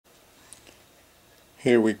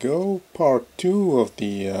Here we go, part 2 of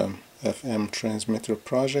the FM transmitter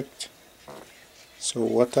project. So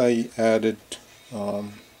what I added to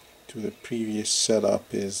the previous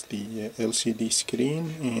setup is the LCD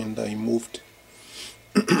screen, and I moved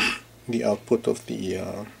the output of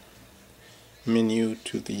the menu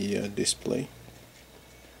to the display.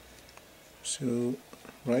 So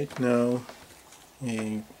right now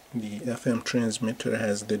the FM transmitter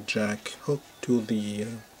has the jack hooked to the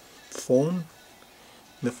phone.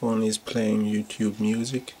 The phone is playing YouTube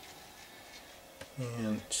music,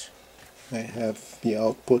 and I have the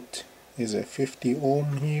output is a 50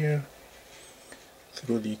 ohm here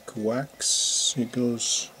through the coax. It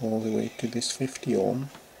goes all the way to this 50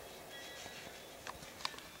 ohm.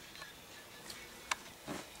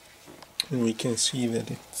 And we can see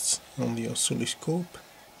that it's on the oscilloscope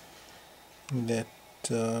that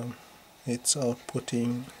it's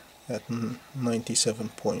outputting at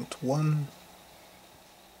 97.1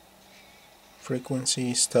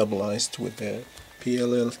 frequency, stabilized with the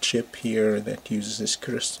PLL chip here that uses this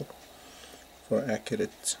crystal for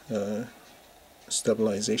accurate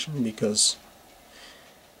stabilization, because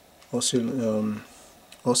oscillators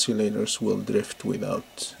will drift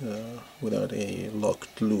without a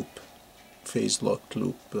locked loop, phase locked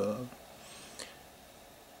loop,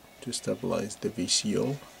 to stabilize the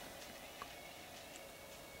VCO.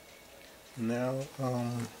 Now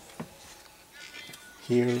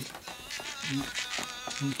here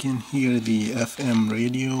you can hear the FM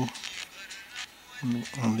radio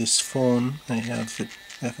on this phone. I have the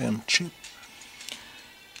FM chip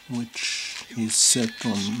which is set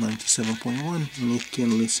on 97.1, and it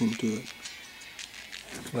can listen to it.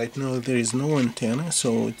 Right now there is no antenna,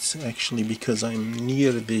 so it's actually because I'm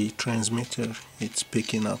near the transmitter, it's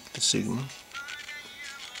picking up the signal.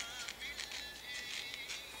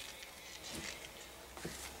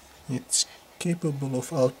 It's capable of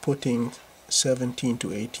outputting 17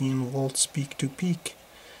 to 18 volts peak to peak.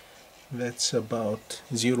 That's about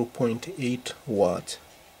 0.8 watt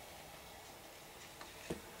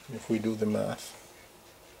if we do the math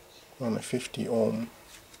on a 50 ohm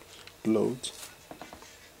load.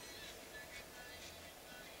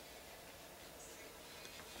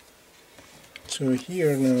 So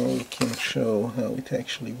here now we can show how it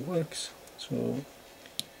actually works. So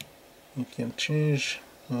you can change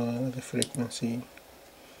the frequency,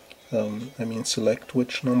 select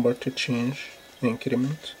which number to change,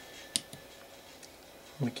 increment.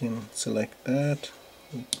 We can select that.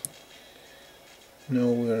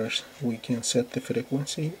 Now we can set the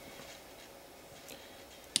frequency.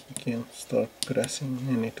 We can start pressing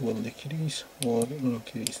and it will decrease or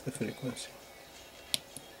increase the frequency.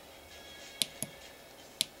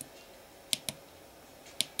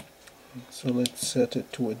 So let's set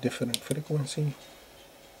it to a different frequency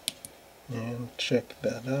and check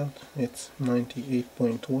that out. It's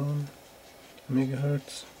 98.1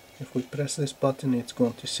 megahertz. If we press this button, it's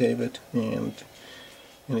going to save it, and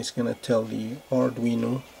it's going to tell the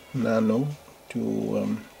Arduino Nano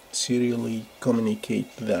to serially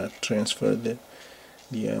communicate that, transfer the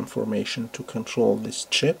information to control this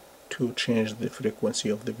chip to change the frequency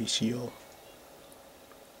of the VCO.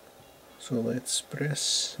 So let's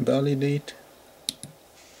press validate,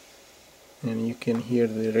 and you can hear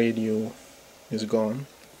the radio is gone.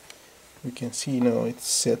 You can see now it's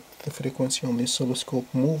set, the frequency on the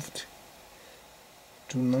oscilloscope moved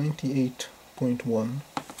to 98.1.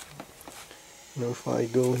 Now if I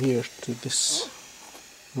go here to this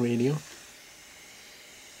radio,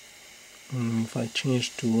 and if I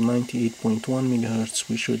change to 98.1 megahertz,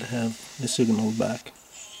 we should have the signal back.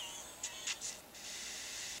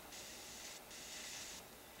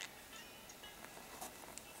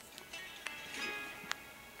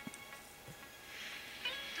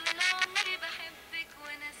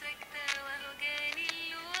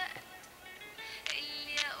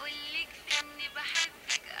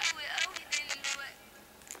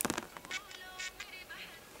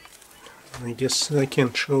 I guess I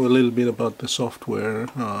can show a little bit about the software,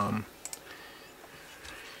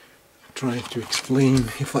 trying to explain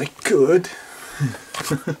if I could.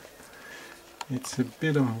 It's a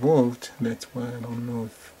bit involved, that's why I don't know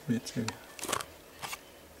if it's a...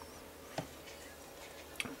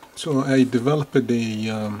 So I developed a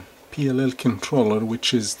PLL controller,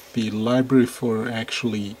 which is the library for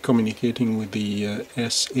actually communicating with the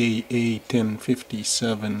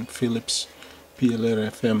SAA1057 Philips PLL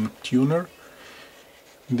FM tuner.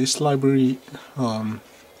 This library I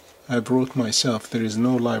wrote myself. There is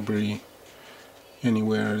no library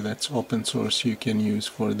anywhere that's open source you can use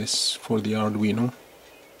for this, for the Arduino.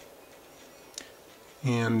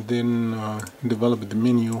 And then developed the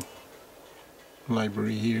menu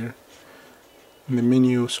library here. And the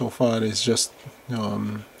menu so far is just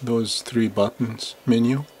those 3 buttons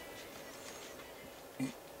menu,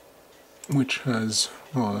 which has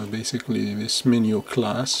basically this menu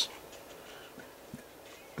class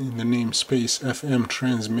in the namespace FM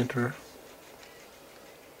transmitter.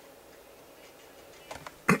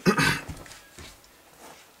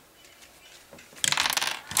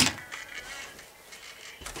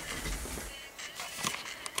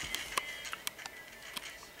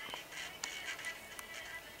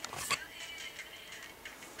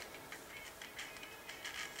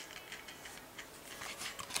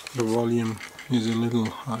 The volume is a little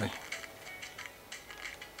high.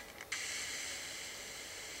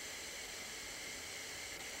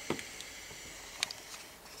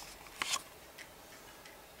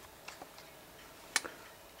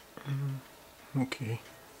 Okay.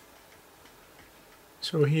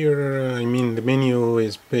 So here, I mean, the menu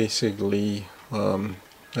is basically,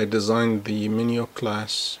 I designed the menu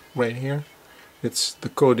class right here.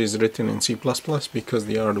 The code is written in C++ because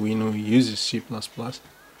the Arduino uses C++.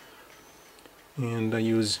 And I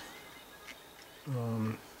use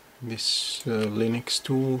this Linux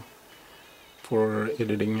tool for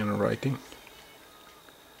editing and writing.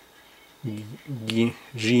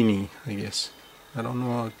 Genie, I guess. I don't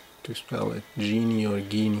know how to spell it. Genie or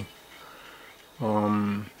Guinea.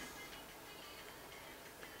 I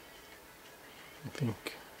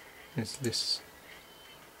think it's this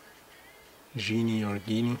Genie or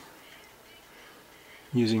Guinea,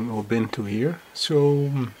 using Ubuntu here. So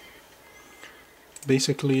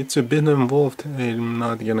basically it's a bit involved. I'm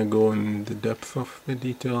not gonna go in the depth of the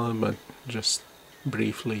detail, but just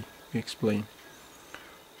briefly explain.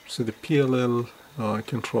 So the PLL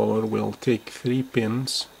controller will take 3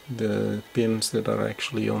 pins, the pins that are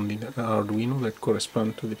actually on the Arduino that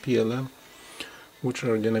correspond to the PLL, which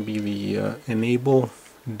are gonna be the enable,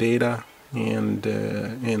 data, and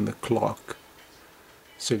the clock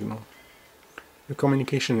signal. The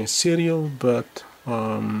communication is serial, but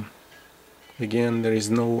again, there is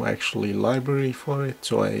no actually library for it,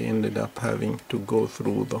 so I ended up having to go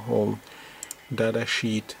through the whole data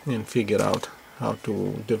sheet and figure out how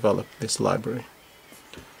to develop this library.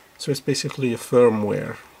 So it's basically a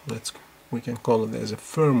firmware. We can call it as a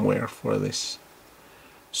firmware for this.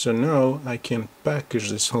 So now I can package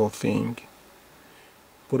this whole thing,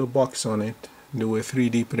 put a box on it, do a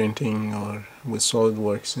 3D printing or with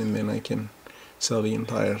SolidWorks, and then I can sell the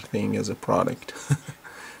entire thing as a product.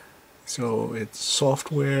 So it's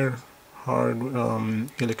software, hard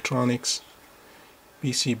electronics,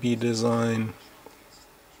 PCB design,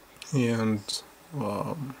 and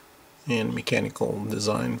mechanical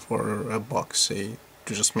design for a box, say,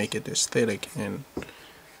 to just make it aesthetic and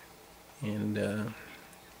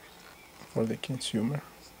for the consumer.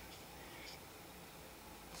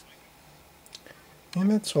 And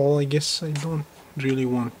that's all. I guess I don't really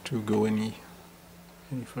want to go any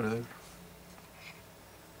further.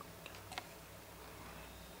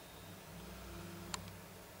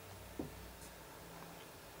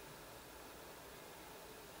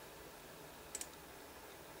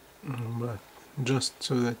 But just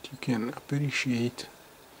so that you can appreciate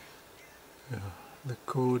the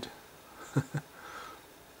code.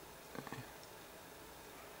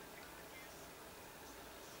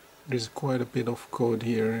 There's quite a bit of code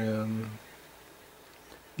here.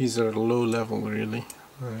 These are low level really,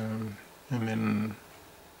 and then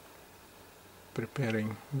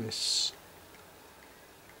preparing this.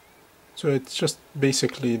 So it's just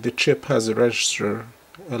basically the chip has a register,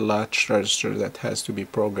 a latch register that has to be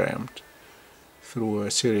programmed through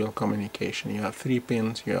a serial communication. You have 3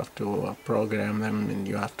 pins, you have to program them, and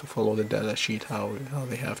you have to follow the data sheet how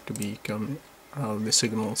they have to be how the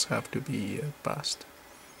signals have to be passed.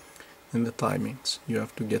 And the timings, you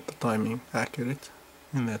have to get the timing accurate,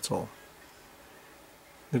 and that's all.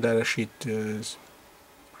 The data sheet is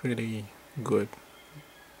pretty good.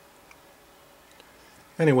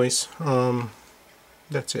 Anyways,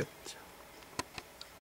 that's it.